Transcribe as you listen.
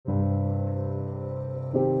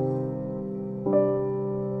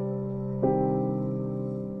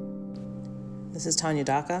This is Tanya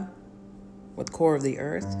Daka with Core of the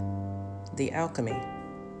Earth, the alchemy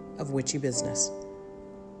of witchy business.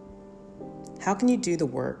 How can you do the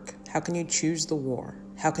work? How can you choose the war?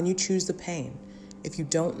 How can you choose the pain if you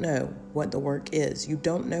don't know what the work is? You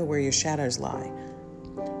don't know where your shadows lie.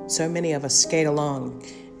 So many of us skate along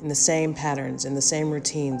in the same patterns, in the same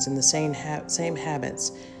routines, in the same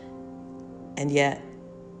habits, and yet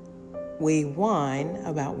we whine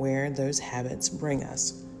about where those habits bring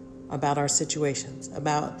us, about our situations,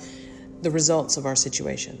 about the results of our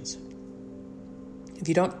situations. If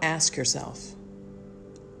you don't ask yourself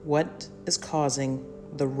what is causing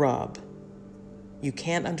the rub, you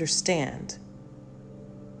can't understand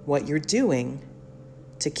what you're doing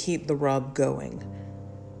to keep the rub going.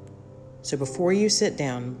 So before you sit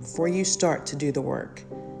down, before you start to do the work,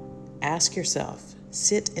 ask yourself,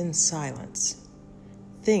 sit in silence,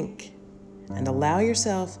 think, and allow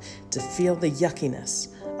yourself to feel the yuckiness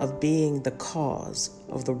of being the cause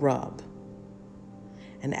of the rub.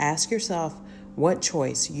 And ask yourself what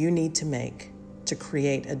choice you need to make to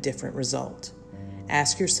create a different result.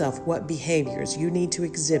 Ask yourself what behaviors you need to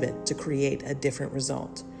exhibit to create a different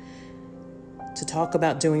result. To talk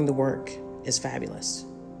about doing the work is fabulous.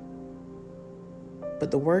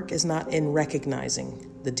 But the work is not in recognizing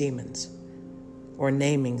the demons or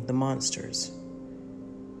naming the monsters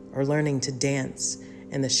or learning to dance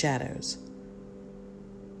in the shadows.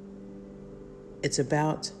 It's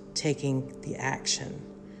about taking the action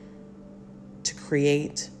to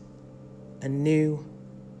create to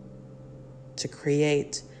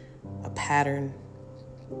create a pattern,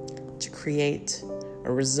 to create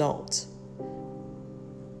a result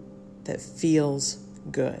that feels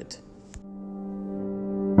good.